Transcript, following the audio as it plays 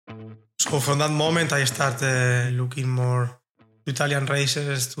So from that moment, I started looking more to Italian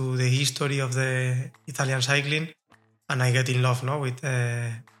races, to the history of the Italian cycling, and I get in love with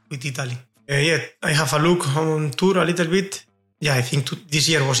Italy. I have a look on tour a little bit. I think this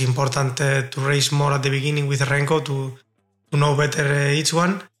year was important to race more at the beginning with Renko to know better each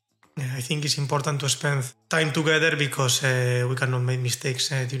one. I think it's important to spend time together because we cannot make mistakes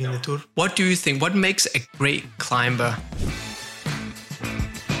during the tour. What do you think? What makes a great climber?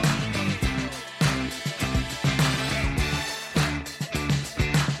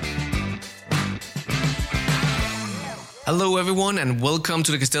 Hello everyone and welcome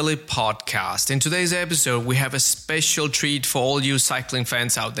to the Castelli podcast. In today's episode we have a special treat for all you cycling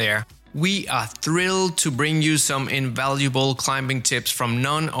fans out there. We are thrilled to bring you some invaluable climbing tips from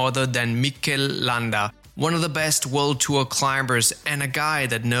none other than MIKEL LANDA, one of the best world tour climbers and a guy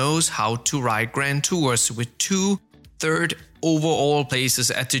that knows how to ride Grand Tours with 2 third overall places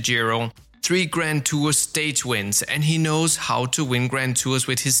at the Giro, 3 Grand Tour stage wins, and he knows how to win Grand Tours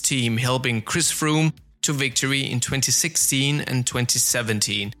with his team, helping Chris Froome to victory in 2016 and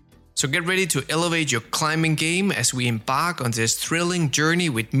 2017. So get ready to elevate your climbing game as we embark on this thrilling journey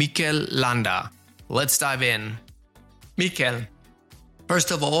with MIKEL LANDA. Let's dive in. MIKEL, first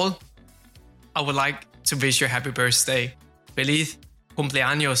of all, I would like to wish you a happy birthday. Feliz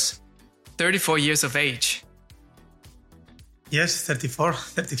cumpleaños. 34 years of age. Yes, 34.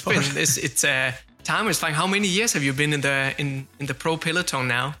 It's time is flying. How many years have you been in the pro peloton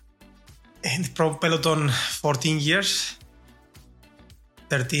now? In the pro peloton, 14 years.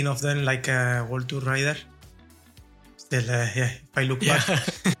 13 of them like a World Tour rider. Still, if I look back,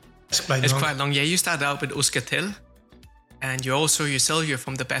 it's quite long. Yeah, you started out with Euskaltel, and you're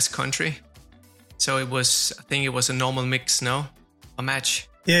from the Basque Country. So I think it was a normal mix, no? A match.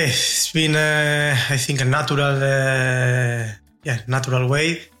 Yeah, it's been, I think, a natural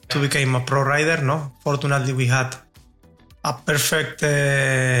way to become a pro rider, no? Fortunately, we had a perfect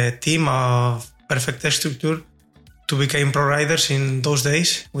team, a perfect structure to become pro riders in those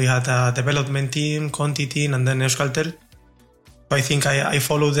days. We had a development team, Conti team, and then Euskaltel. So I think I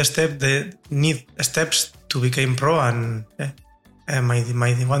followed the neat steps to become pro, and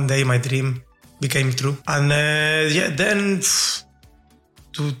one day my dream became true. And then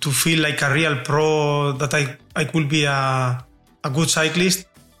to feel like a real pro, that I could be a good cyclist,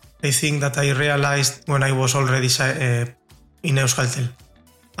 I think that I realized when I was already in Euskaltel.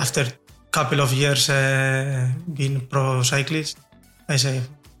 After couple of years being pro cyclist, I say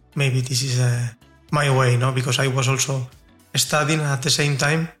maybe this is my way, no? Because I was also studying at the same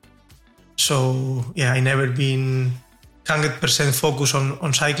time. So I never been 100% focused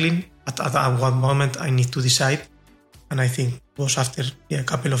on cycling. At one moment I need to decide, and I think it was after a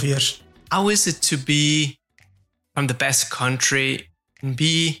couple of years. How is it to be from the Basque Country and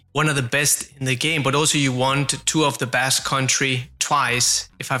be one of the best in the game, but also you won 2 of the Basque Country twice,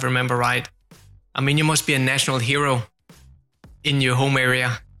 if I remember right? I mean, you must be a national hero in your home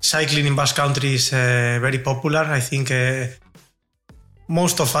area. Cycling in Basque Country is very popular. I think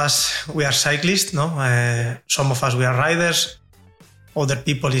most of us, we are cyclists, no? Some of us, we are riders. Other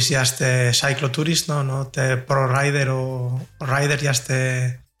people is just cyclotourists, no? Not a pro rider or rider, just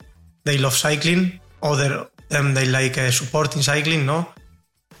they love cycling. Other them, they like supporting cycling, no?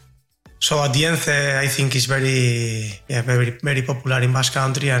 So at the end, I think it's very, very popular in Basque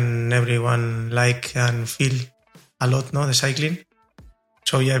Country, and everyone like and feel a lot, no, the cycling.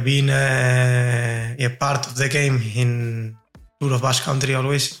 So being part of the game in Tour of Basque Country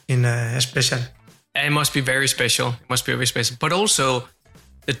always been special. It must be very special. But also,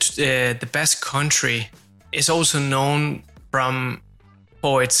 the Basque Country is also known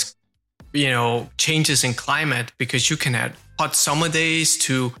for its changes in climate, because you can have hot summer days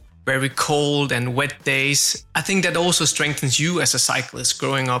to very cold and wet days. I think that also strengthens you as a cyclist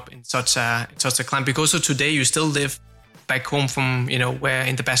growing up in such a climate, because also today you still live back home from where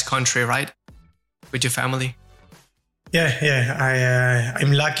in the Basque Country, right, with your family.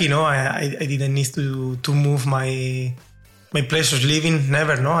 I'm lucky, no. I didn't need to move my place of living,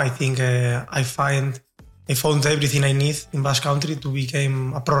 never, no. I think I found everything I need in Basque Country to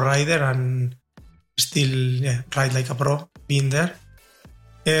become a pro rider and still ride like a pro being there.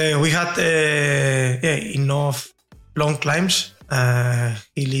 We had enough long climbs,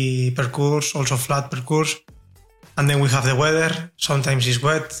 hilly parcours, also flat parcours, and then we have the weather. Sometimes it's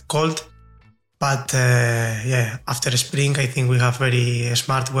wet, cold, but after spring I think we have very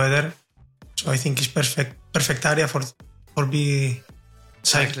smart weather. So I think it's perfect area for being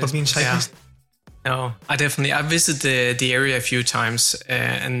cyclist. Yeah. No, I visited the area a few times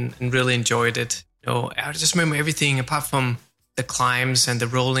and really enjoyed it. I just remember everything apart from the climbs and the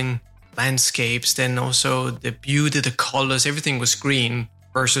rolling landscapes, then also the beauty, the colors, everything was green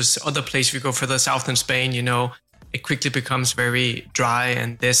versus other places. If you go further south in Spain, it quickly becomes very dry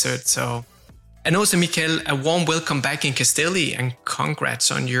and desert. So, and also Mikel, a warm welcome back in Castelli and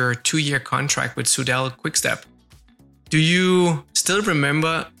congrats on your 2-year contract with Soudal Quickstep. Do you still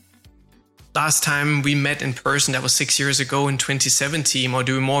remember last time we met in person? That was 6 years ago in 2017. Or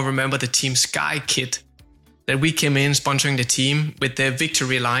do you more remember the Team Sky kit that we came in sponsoring the team with the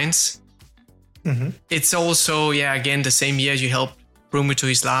victory lines? Mm-hmm. It's also, again, the same year you helped Brumi to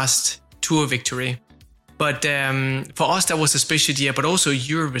his last tour victory. But for us, that was a special year, but also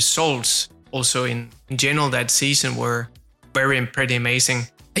your results also in general that season were pretty amazing.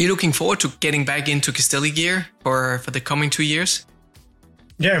 Are you looking forward to getting back into Castelli gear for the coming 2 years?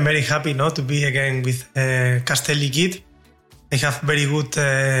 Yeah, I'm very happy to be again with Castelli kit. I have very good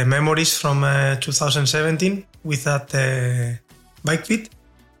memories from 2017 with that bike fit.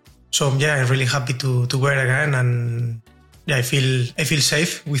 So I'm really happy to wear again, and I feel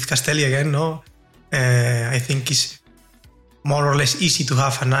safe with Castelli again. I think it's more or less easy to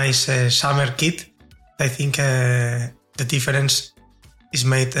have a nice summer kit. I think the difference is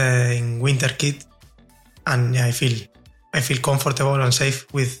made in winter kit, and I feel comfortable and safe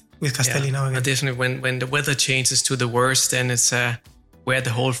with Castelli now again. Additionally, when the weather changes to the worst, then it's where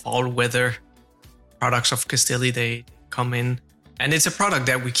the whole fall weather products of Castelli they come in, and it's a product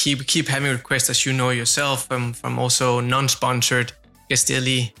that we keep having requests, as you know yourself, from also non-sponsored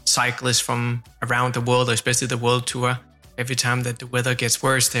Castelli cyclists from around the world, especially the world tour. Every time that the weather gets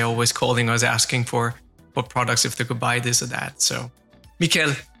worse, they're always calling us asking for products if they could buy this or that. So,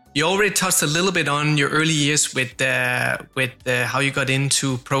 Mikel, you already touched a little bit on your early years with how you got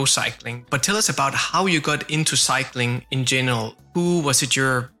into pro cycling, but tell us about how you got into cycling in general. Who was it?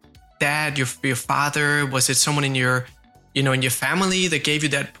 Your dad, your father? Was it someone in your family that gave you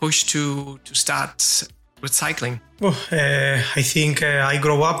that push to start with cycling? Well, I think I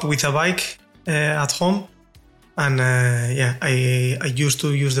grew up with a bike at home, and I used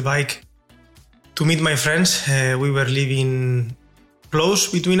to use the bike to meet my friends. We were living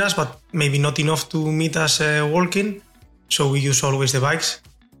close between us, but maybe not enough to meet us walking. So we use always the bikes,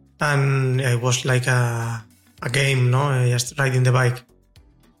 and it was like a game, just riding the bike.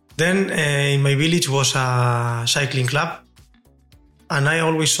 Then in my village was a cycling club, and I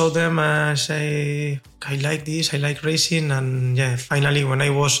always saw them say, I like this, I like racing. And finally, when I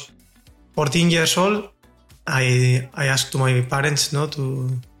was 14 years old, I asked to my parents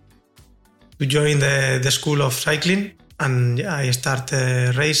to join the school of cycling, and I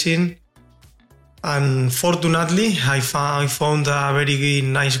started racing. And fortunately, I found a very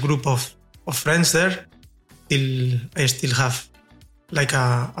nice group of friends there. I still have like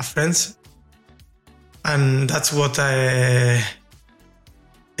a friends, and that's what I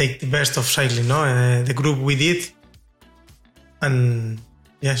take the best of cycling. The group we did, and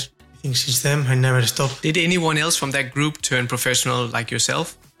yes, I think since then I never stopped. Did anyone else from that group turn professional like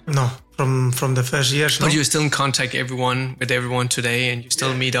yourself? No, from the first years. But you're still in contact with everyone today, and you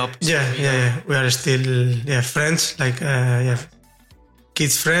still meet up. Yeah. We are still friends, like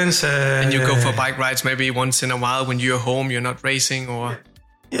kids friends. And you go for bike rides maybe once in a while when you're home, you're not racing, or.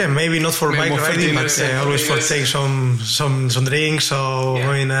 Yeah, maybe not for bike riding, but always for take some drinks or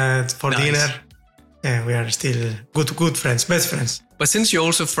going for dinner. Yeah, we are still good friends, best friends. But since you're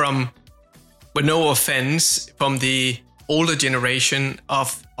also from, with no offense, from the older generation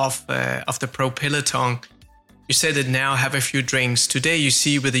of the pro peloton, you said that now have a few drinks. Today you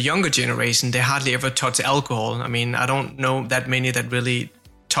see with the younger generation, they hardly ever touch alcohol. I mean, I don't know that many that really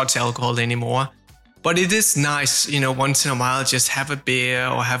touch alcohol anymore. But it is nice, once in a while, just have a beer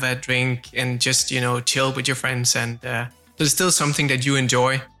or have a drink and just, chill with your friends. And there's still something that you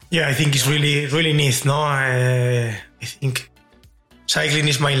enjoy. Yeah, I think it's really, really neat. I think cycling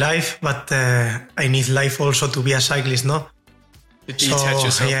is my life, but I need life also to be a cyclist, To detach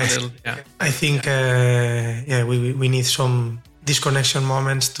yourself a little. Yeah. I think, we need some disconnection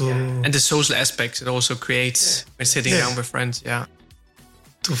moments to... Yeah. And the social aspects it also creates when sitting down with friends,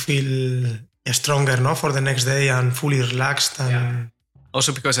 to feel... stronger, for the next day and fully relaxed. And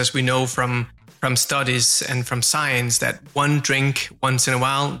also because, as we know from studies and from science, that one drink once in a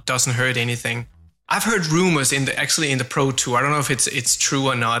while doesn't hurt anything. I've heard rumors in the pro tour. I don't know if it's true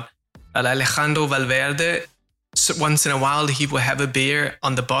or not. Alejandro Valverde, once in a while he will have a beer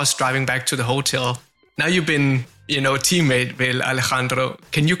on the bus driving back to the hotel. Now you've been, teammate with Alejandro.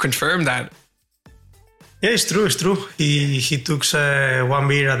 Can you confirm that? Yeah, it's true. He took one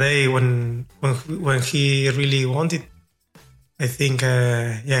beer a day when he really wanted. I think,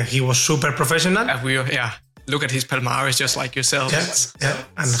 he was super professional. look at his palmares just like yourself. Yeah.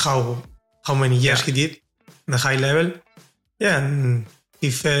 And how many years he did the high level. Yeah, and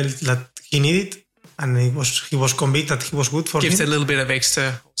he felt that he needed it, and he was convinced that he was good for him. Gives a little bit of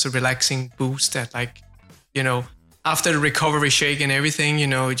extra also relaxing boost that, like, you know, after the recovery shake and everything, you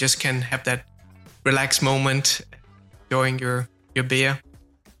know, you just can have that relaxed moment enjoying your beer.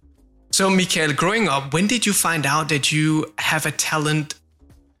 So, MIKEL, growing up, when did you find out that you have a talent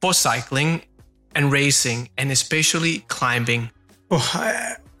for cycling and racing, and especially climbing?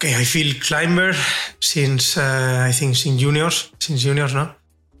 I feel climber since juniors, no?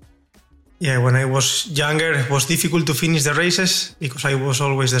 Yeah, when I was younger, it was difficult to finish the races because I was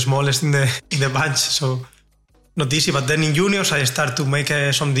always the smallest in the bunch, so not easy. But then in juniors, I started to make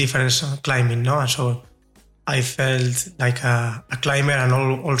some difference climbing, no? And so I felt like a climber, and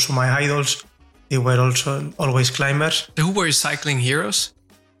also my idols, they were also always climbers. Who were your cycling heroes?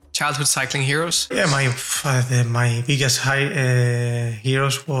 Childhood cycling heroes? Yeah, my biggest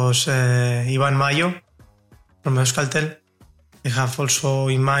heroes was Ivan Mayo from Euskaltel. I have also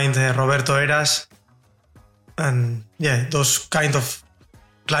in mind Roberto Eras, and yeah, those kind of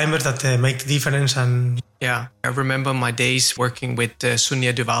climbers that make the difference. And yeah, I remember my days working with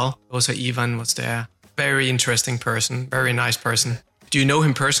Sunia Duval. Also, Ivan was there. Very interesting person, very nice person. Do you know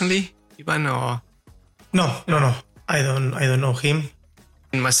him personally, Ivan, or? No. I don't know him.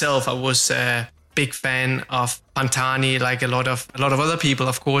 And myself, I was a big fan of Pantani, like a lot of other people,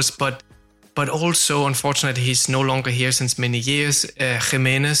 of course, but also, unfortunately, he's no longer here since many years.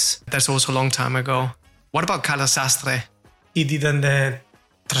 Jimenez, that's also a long time ago. What about Carlos Sastre? He didn't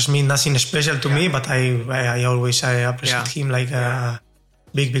transmit nothing special to me, but I always appreciate him like a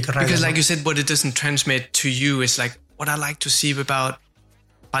big rider. Because, like you said, what it doesn't transmit to you is like what I like to see about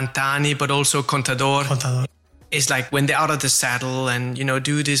Pantani, but also Contador. Is like when they're out of the saddle and, you know,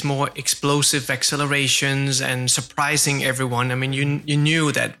 do these more explosive accelerations and surprising everyone. I mean, you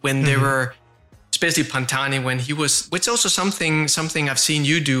knew that when they were, especially Pantani, when he was, which is also something I've seen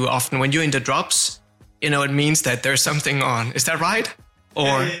you do often when you're in the drops, you know, it means that there's something on. Is that right?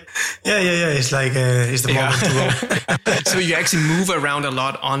 Or yeah. It's like it's the moment to go. So you actually move around a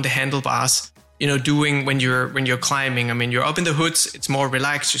lot on the handlebars. You know, doing when you're climbing. I mean, you're up in the hoods. It's more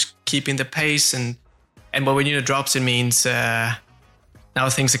relaxed, just keeping the pace but when you know drops, it means now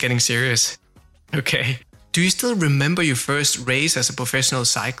things are getting serious. Okay. Do you still remember your first race as a professional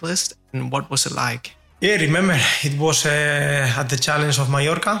cyclist, and what was it like? Yeah, I remember. It was at the Challenge of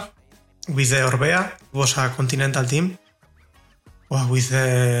Mallorca with Orbea. It was a continental team. Well, with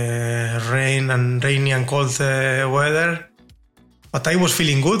rainy and cold weather. But I was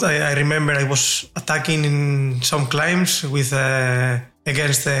feeling good. I remember I was attacking in some climbs with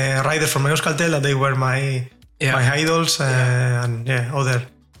against the riders from Euskaltel. They were my idols, and a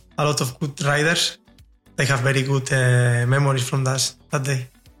lot of good riders. They have very good memories from that day.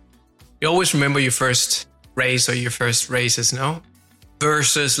 You always remember your first race or your first races, no?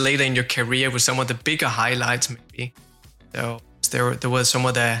 Versus later in your career with some of the bigger highlights, maybe. So there were some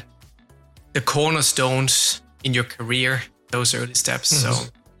of the cornerstones in your career, those early steps. Mm-hmm. So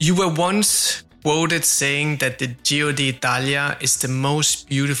you were once quoted saying that the Giro d'Italia is the most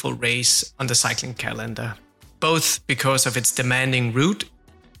beautiful race on the cycling calendar, both because of its demanding route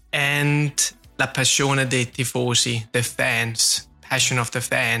and la passione dei tifosi, the fans, passion of the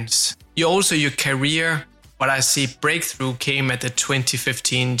fans. Your career, what I see breakthrough came at the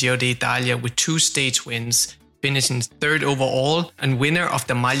 2015 Giro d'Italia with 2 stage wins, finishing 3rd overall and winner of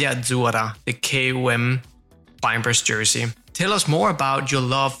the Maglia Azzurra, the KOM Climbers jersey. Tell us more about your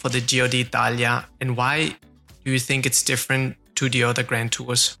love for the Giro d'Italia and why do you think it's different to the other Grand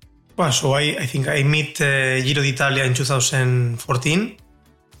Tours? Well, so I think I met Giro d'Italia in 2014.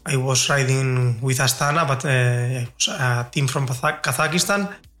 I was riding with Astana, but it was a team from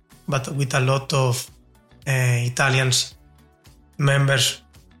Kazakhstan, but with a lot of Italians members,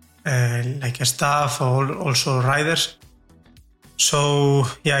 like staff or also riders. So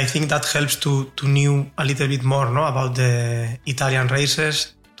yeah, I think that helps to know a little bit more, no, about the Italian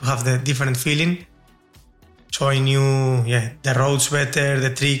races, to have the different feeling. So I knew the roads better,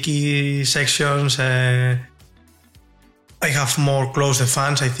 the tricky sections. I have more close the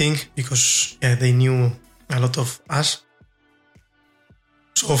fans, I think, because they knew a lot of us.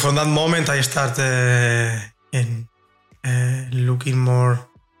 So from that moment, I started looking more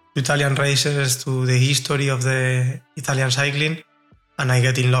to Italian races, to the history of the Italian cycling, and I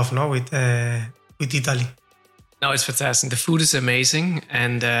get in love with Italy. No, it's fantastic. The food is amazing,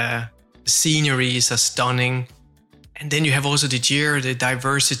 and the sceneries are stunning. And then you have also the Giro, the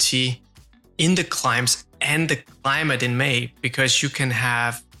diversity in the climbs and the climate in May, because you can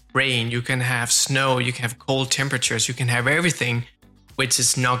have rain, you can have snow, you can have cold temperatures, you can have everything, which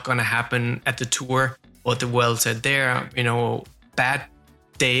is not going to happen at the Tour or the Vuelta. There, bad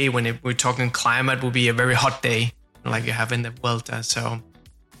day when we're talking climate will be a very hot day, like you have in the Vuelta. So,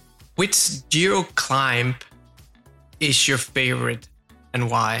 which Giro climb is your favorite and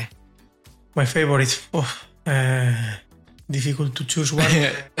why? My favorite, difficult to choose one,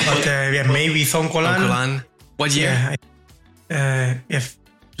 but maybe Zoncolan. What year?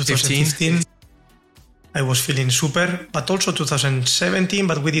 2015. I was feeling super, but also 2017,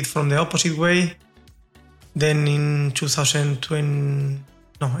 but we did from the opposite way. Then in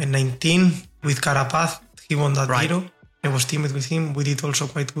 2019 with Carapaz, he won that Giro. I was teamed with him. We did also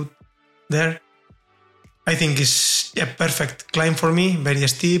quite good there. I think it's a perfect climb for me. Very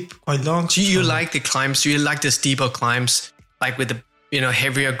steep, quite long. Do you like the climbs? Do you like the steeper climbs, like with the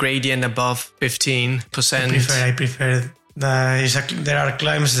heavier gradient above 15%? I prefer. There are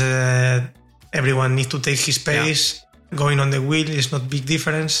climbs that everyone needs to take his pace. Yeah. Going on the wheel is not big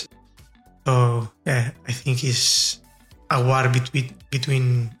difference. So I think it's a war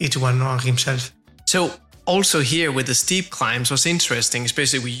between each one and himself. So also here with the steep climbs, what's interesting,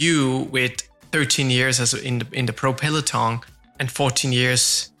 especially with you with 13 years as in the pro peloton and 14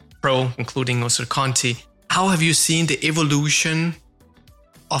 years pro, including also Conti. How have you seen the evolution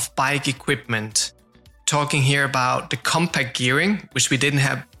of bike equipment? Talking here about the compact gearing, which we didn't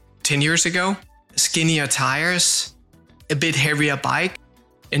have 10 years ago, skinnier tires, a bit heavier bike.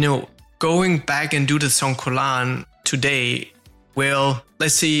 Going back and do the Zoncolan today, well,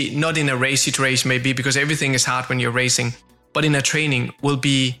 let's see, not in a race situation maybe, because everything is hard when you're racing, but in a training will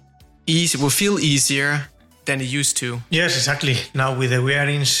be easy, will feel easier than it used to. Yes, exactly. Now with the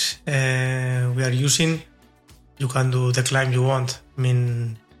wearings we are using, you can do the climb you want. I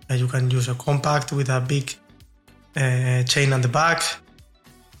mean, you can use a compact with a big chain on the back,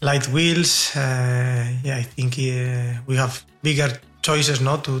 light wheels. I think we have bigger choices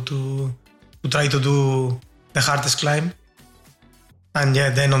to try to do the hardest climb. And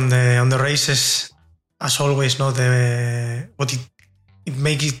then on the races, as always, what it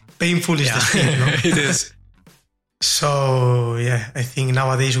makes it painful is the speed. It is. So I think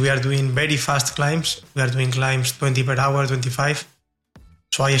nowadays we are doing very fast climbs. We are doing climbs 20 per hour, 25.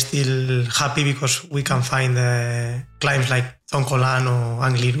 So I still happy because we can find climbs like Zoncolan or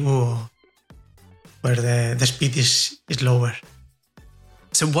Angliru, where the speed is lower.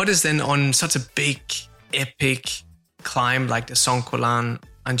 So what is then on such a big, epic climb like the Zoncolan,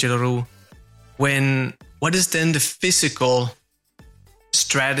 Angliru, what is then the physical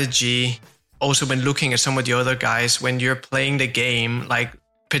strategy, also when looking at some of the other guys, when you're playing the game, like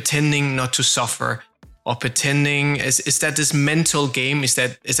pretending not to suffer, or pretending, is that this mental game? Is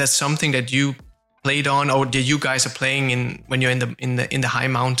that something that you played on, or that you guys are playing when you're in the high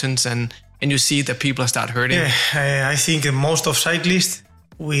mountains and you see that people start hurting? Yeah, I think most of cyclists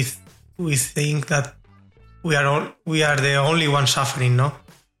we think that we are the only ones suffering. No,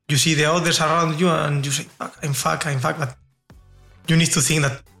 you see the others around you and you say, I'm fucked, but you need to think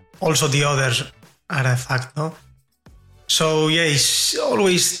that also the others are a fact. No, so it's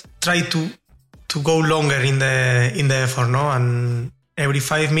always try to go longer in the effort, no? And every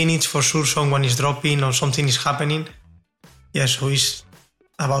 5 minutes for sure someone is dropping or something is happening. So it's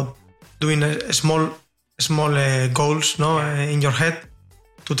about doing a small goals, no, in your head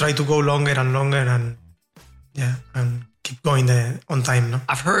to try to go longer and longer and keep going on time, no?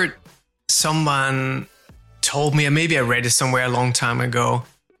 I've heard someone told me, and maybe I read it somewhere a long time ago,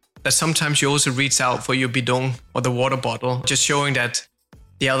 that sometimes you also reach out for your bidon or the water bottle, just showing that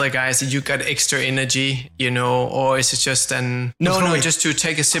the other guys, you got extra energy, or is it just just to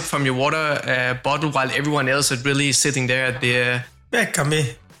take a sip from your water bottle while everyone else is really sitting there at the... Yeah, it can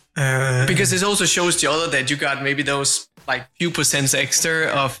be. Because it also shows the other that you got maybe those like few percents extra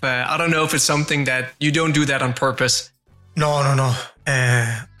of, I don't know if it's something that you don't do that on purpose. No.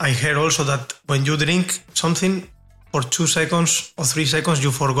 I heard also that when you drink something for 2 seconds or 3 seconds, you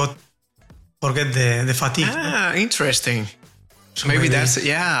forget the fatigue. Interesting. So maybe that's,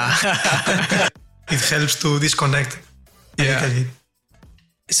 it helps to disconnect a little bit.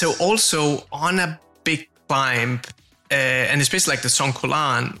 So also on a big climb, and especially like the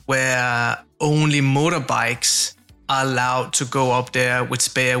Zoncolan, where only motorbikes are allowed to go up there with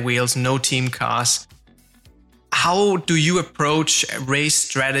spare wheels, no team cars. How do you approach race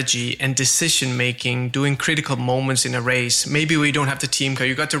strategy and decision making during critical moments in a race? Maybe we don't have the team car,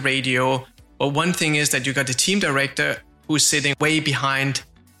 you got the radio, but one thing is that you got the team director who's sitting way behind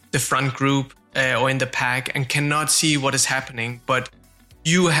the front group or in the pack and cannot see what is happening, but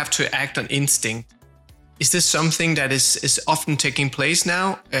you have to act on instinct. Is this something that is often taking place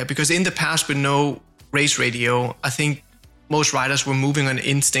now? Because in the past, with no race radio, I think most riders were moving on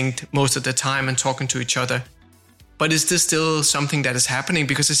instinct most of the time and talking to each other. But is this still something that is happening?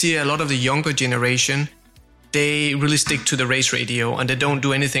 Because I see a lot of the younger generation, they really stick to the race radio and they don't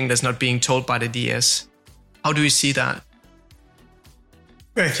do anything that's not being told by the DS. How do you see that?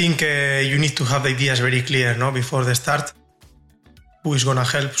 I think you need to have the ideas very clear, no, before the start. Who is going to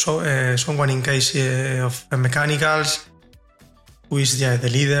help someone in case of mechanicals? Who is the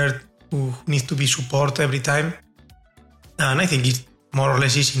leader? Who needs to be support every time? And I think it's more or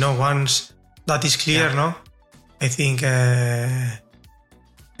less easy, no? Once that is clear, no? I think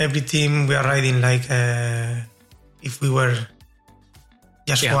every team we are riding like if we were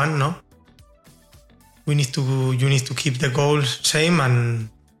just one, no? You need to keep the goals same, and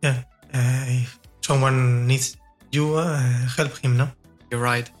if someone needs you, help him, no? You're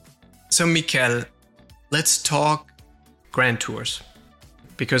right. So Mikel, let's talk Grand Tours,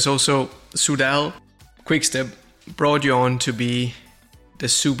 because also Soudal Quickstep brought you on to be the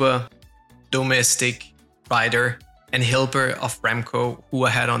super domestic rider and helper of Remco, who I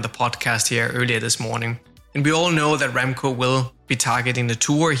had on the podcast here earlier this morning. And we all know that Remco will be targeting the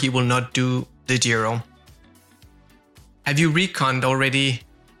Tour. He will not do the Giro. Have you reconned already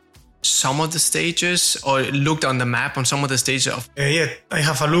some of the stages or looked on the map on some of the stages of? I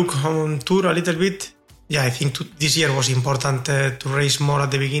have a look on Tour a little bit. I think this year was important to race more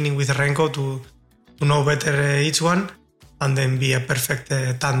at the beginning with Remco to know better each one, and then be a perfect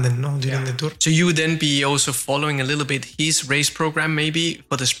tandem, no, during the Tour. So you would then be also following a little bit his race program maybe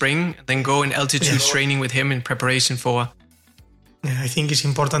for the spring, and then go in altitude training with him in preparation for... I think it's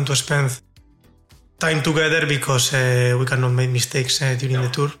important to spend time together, because we cannot make mistakes during the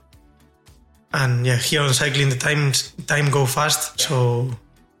Tour. And here on cycling the time go fast, so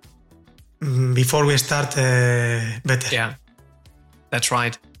before we start, better. Yeah, that's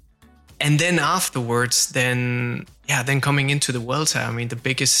right. And then afterwards, then coming into the Vuelta, I mean, the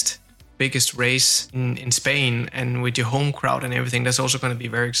biggest race in Spain, and with your home crowd and everything, that's also going to be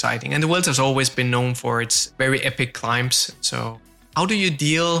very exciting. And the Vuelta has always been known for its very epic climbs. So how do you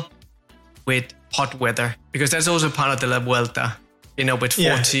deal with hot weather? Because that's also part of the La Vuelta, with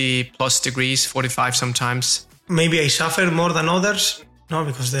 40 plus degrees, 45 sometimes. Maybe I suffer more than others, no,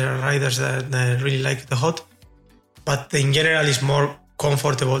 because there are riders that really like the hot. But in general, it's more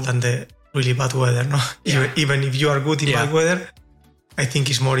comfortable than the really bad weather, no? Even if you are good in bad weather, I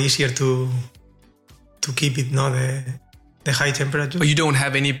think it's more easier to keep it, no, the high temperature. But you don't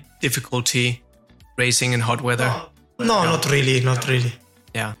have any difficulty racing in hot weather? No, not really.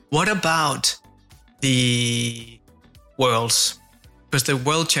 Yeah. What about the Worlds? Because the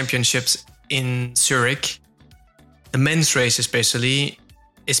World Championships in Zurich, the men's race especially,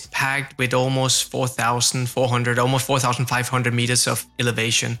 is packed with almost 4,400, almost 4,500 meters of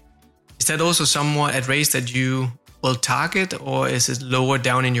elevation. Is that also somewhat a race that you will target, or is it lower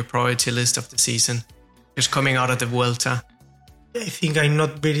down in your priority list of the season? Just coming out of the Vuelta. I think I'm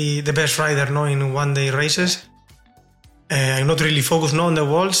not really the best rider, no, in one-day races. I'm not really focused, no, on the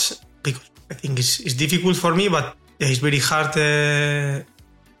Worlds, because I think it's difficult for me, but it's very hard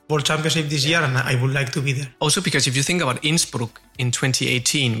World Championship this year, and I would like to be there. Also because if you think about Innsbruck in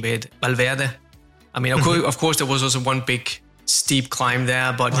 2018 with Valverde, I mean, of course there was also one big steep climb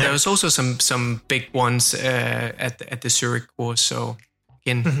there, but there was also some big ones at the Zurich course. So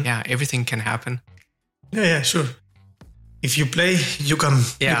again, everything can happen. Yeah, sure. If you play, you can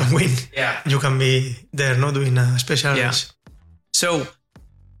win. Yeah. You can be there, not doing a special race. So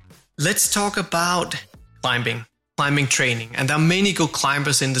let's talk about climbing training. And there are many good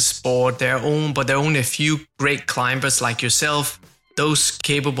climbers in the sport, but there are only a few great climbers like yourself, those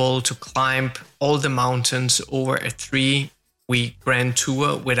capable to climb all the mountains over a 3-week Grand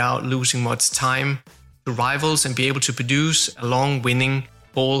Tour without losing much time to rivals, and be able to produce a long winning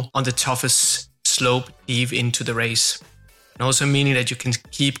goal on the toughest slope deep into the race. And also meaning that you can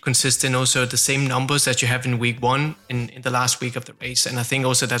keep consistent also the same numbers that you have in week one in the last week of the race. And I think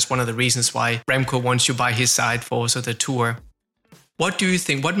also that's one of the reasons why Remco wants you by his side for also the Tour. What do you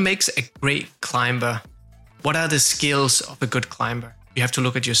think? What makes a great climber? What are the skills of a good climber? You have to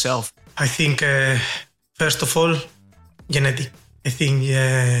look at yourself. I think, first of all, genetic. I think,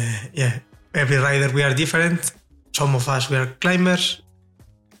 every rider, we are different. Some of us, we are climbers.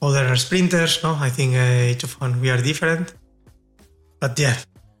 Others are sprinters, no? I think each of us, we are different. But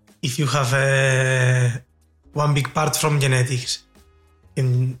if you have one big part from genetics,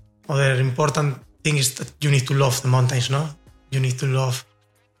 and other important thing is that you need to love the mountains, no? You need to love,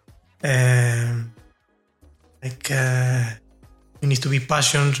 you need to be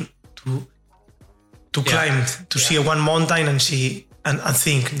passionate to to climb, to see one mountain and see and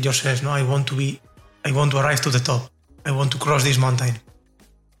think yourself, no, I want to arrive to the top. I want to cross this mountain.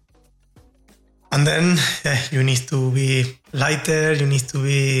 And then you need to be lighter, you need to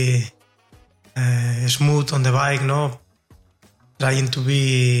be smooth on the bike, no? Trying to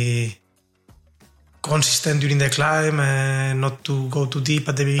be consistent during the climb, not to go too deep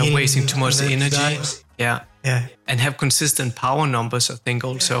at the beginning. Not wasting too much energy. Yeah. Yeah. And have consistent power numbers, I think,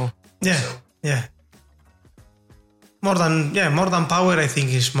 also. Yeah. More than power, I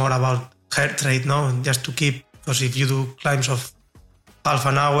think it's more about heart rate, no? Just to keep, because if you do climbs of half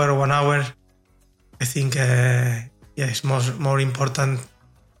an hour or 1 hour, I think it's more important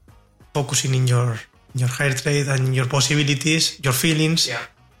focusing in your heart rate and your possibilities, your feelings to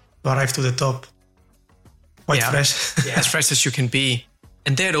arrive to the top quite fresh. As fresh as you can be.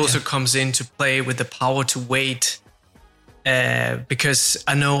 And that also comes into play with the power to weight. Because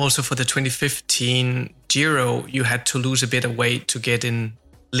I know also for the 2015 Giro, you had to lose a bit of weight to get in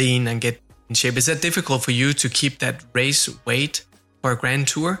lean and get in shape. Is that difficult for you to keep that race weight for a Grand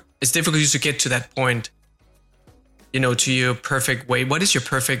Tour? It's difficult to get to that point, to your perfect weight. What is your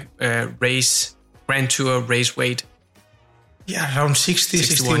perfect Grand Tour race weight? Yeah, around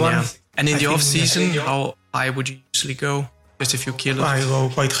 61. Yeah. And in the off season, how high would you usually go? Just a few kilos? I go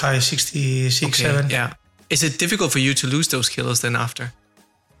quite high, 66, 7. Yeah. Is it difficult for you to lose those kilos then after?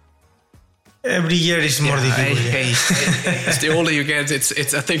 Every year is more difficult. As the older you get, I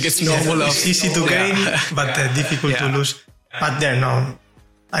think it's normal. It's easy to gain, but difficult to lose. But no.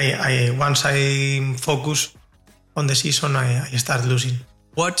 Once I focus on the season, I start losing.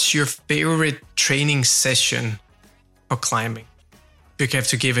 What's your favorite training session for climbing? If you have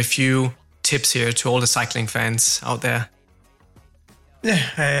to give a few tips here to all the cycling fans out there.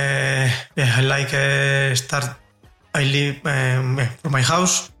 I like I live from my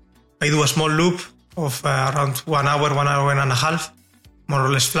house. I do a small loop of around 1 hour and a half, more or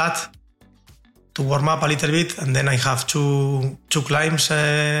less flat, to warm up a little bit, and then I have two climbs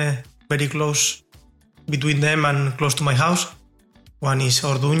very close between them and close to my house. One is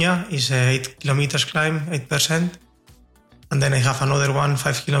Orduña, is 8 kilometers climb, 8%. And then I have another one,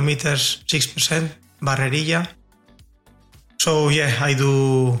 5 kilometers, 6%, Barrerilla. So I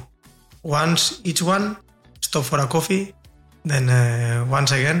do once each one, stop for a coffee, then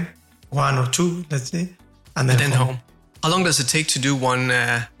once again, 1 or 2, let's say, and then home. How long does it take to do one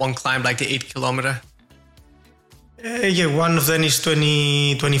climb, like the 8 kilometer? One of them is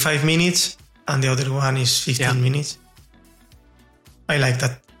 25 minutes, and the other one is 15 minutes. I like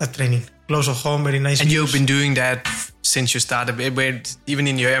that training. Close to home, very nice. And views. You've been doing that since you started, even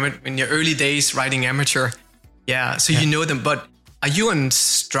in your early days riding amateur. Yeah, so you know them. But are you on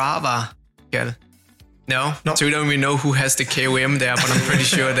Strava, Mikel? No? So we don't even know who has the KOM there, but I'm pretty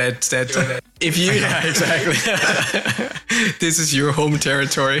sure that if you... Yeah, exactly. This is your home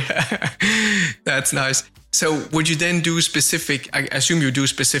territory. That's nice. So would you then do I assume you do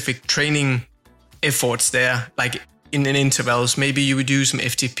specific training efforts there, like in intervals? Maybe you would do some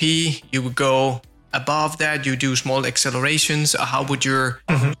FTP, you would go above that, you do small accelerations. How would your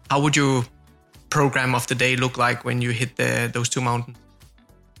program of the day look like when you hit those two mountains?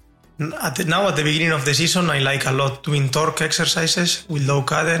 At the beginning of the season, I like a lot doing torque exercises with low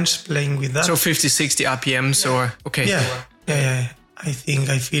cadence, playing with that. So 50, 60 RPMs or... Okay. Yeah. I think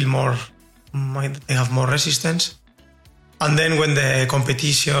I feel more... I have more resistance. And then when the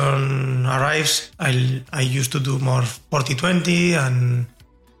competition arrives, I used to do more 40-20 and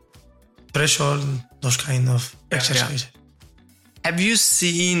threshold, those kind of exercises. Have you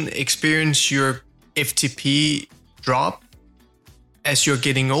experienced your FTP drop as you're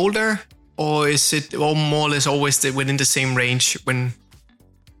getting older, or is it more or less always within the same range when?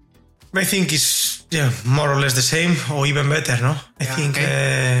 I think it's more or less the same or even better, no? I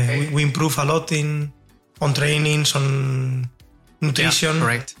think we improve a lot on trainings, on nutrition. Yeah,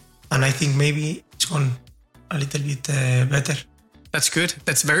 correct. And I think maybe it's gone a little bit better. That's good.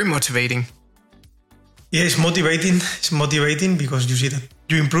 That's very motivating. Yeah, it's motivating. It's motivating because you see that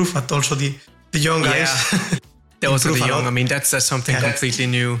you improve, but also the young guys. Yeah. Also the young. I mean, that's something completely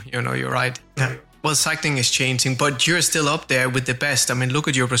new. You're right. Yeah. Well, cycling is changing, but you're still up there with the best. I mean, look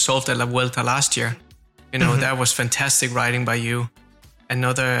at your result at La Vuelta last year. That was fantastic riding by you.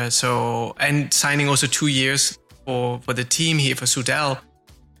 And signing also 2 years for the team here for Soudal.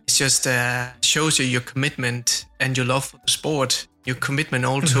 It just shows you your commitment and your love for the sport. Your commitment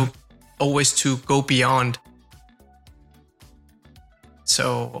also always to go beyond.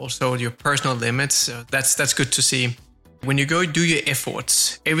 So also your personal limits. That's good to see. When you go do your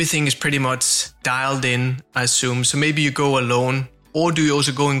efforts, everything is pretty much dialed in, I assume. So maybe you go alone, or do you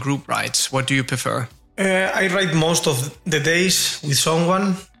also go in group rides? What do you prefer? I ride most of the days with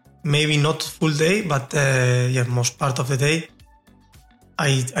someone, maybe not full day, but most part of the day.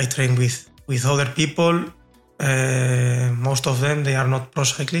 I train with other people. Most of them, they are not pro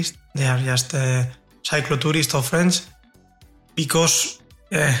cyclists. They are just cyclotourists or friends. Because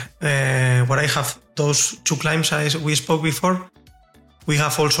where I have those 2 climbs we spoke before, we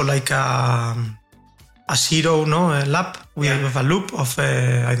have also like a Giro, a lap. We have a loop of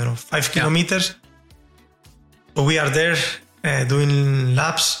 5 kilometers. So we are there doing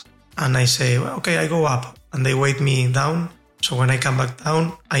laps, and I say, well, okay, I go up, and they wait me down. So when I come back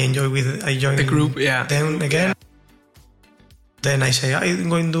down, I join the group, them again. Yeah. Then I say, I'm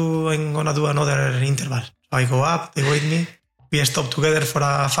gonna do another interval. So I go up, they wait me. We stop together for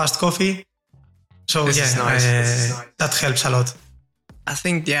a fast coffee. So this is nice. That helps a lot. I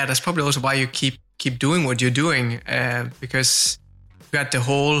think that's probably also why you keep doing what you're doing, because you got the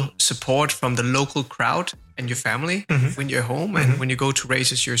whole support from the local crowd and your family when you're home, and when you go to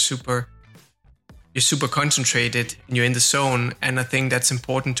races, you're super concentrated and you're in the zone. And I think that's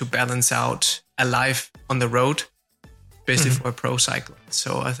important to balance out a life on the road, especially for a pro cycler.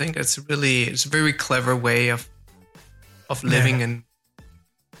 So I think it's a very clever way of living and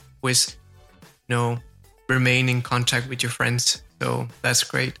with remain in contact with your friends. So that's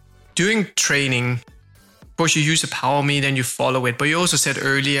great. During training, of course, you use a power meter and you follow it. But you also said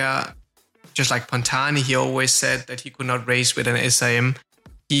earlier, just like Pantani, he always said that he could not race with an SIM.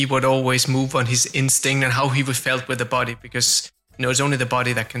 He would always move on his instinct and how he would felt with the body, because it's only the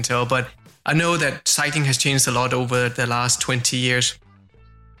body that can tell. But I know that cycling has changed a lot over the last 20 years.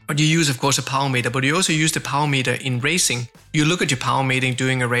 But you use, of course, a power meter, but you also use the power meter in racing. You look at your power meter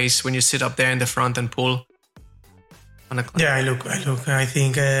during a race when you sit up there in the front and pull on a climb. Yeah, I look. I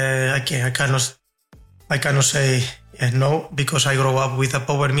think I cannot say no, because I grew up with a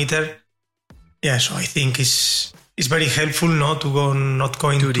power meter. Yeah, so I think it's very helpful not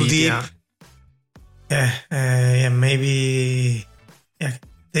going too deep. Maybe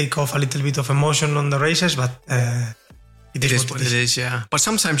take off a little bit of emotion on the races, but it is what it is. Yeah. But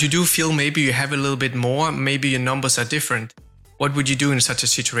sometimes you do feel maybe you have a little bit more, maybe your numbers are different. What would you do in such a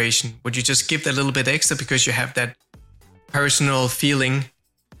situation? Would you just give that little bit extra because you have that personal feeling?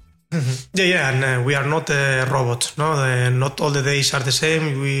 And we are not a robot. No, not all the days are the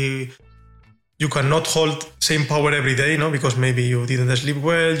same. You cannot hold same power every day, because maybe you didn't sleep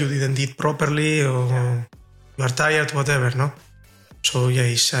well, you didn't eat properly, or you are tired, whatever, no? So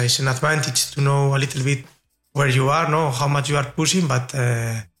it's an advantage to know a little bit where you are, how much you are pushing, but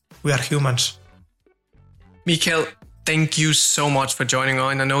we are humans. Mikel, thank you so much for joining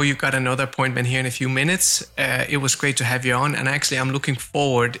on. I know you got another appointment here in a few minutes. It was great to have you on, and actually I'm looking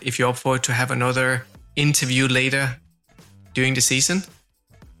forward, if you're up for it, to have another interview later during the season.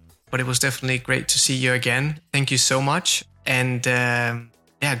 But it was definitely great to see you again. Thank you so much. And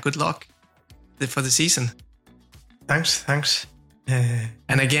good luck for the season. Thanks.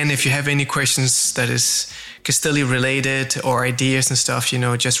 And again, if you have any questions that is Castelli related or ideas and stuff,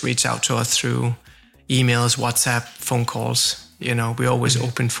 just reach out to us through emails, WhatsApp, phone calls. We're always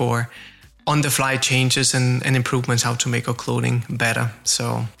open for on-the-fly changes and improvements, how to make our clothing better.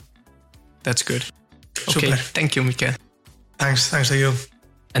 So that's good. Okay, super. Thank you, Mikel. Thanks to you.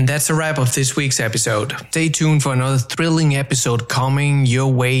 And that's a wrap of this week's episode. Stay tuned for another thrilling episode coming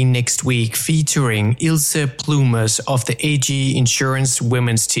your way next week, featuring Ilse Plumers of the AG Insurance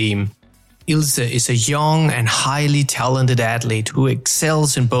Women's Team. Ilse is a young and highly talented athlete who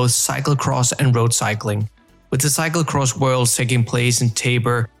excels in both cyclocross and road cycling. With the cyclocross Worlds taking place in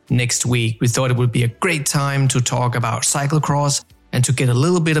Tabor next week, we thought it would be a great time to talk about cyclocross and to get a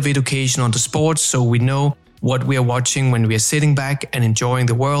little bit of education on the sport, so we know what we are watching when we are sitting back and enjoying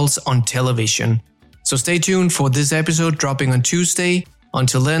the Worlds on television. So stay tuned for this episode dropping on Tuesday.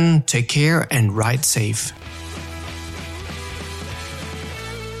 Until then, take care and ride safe.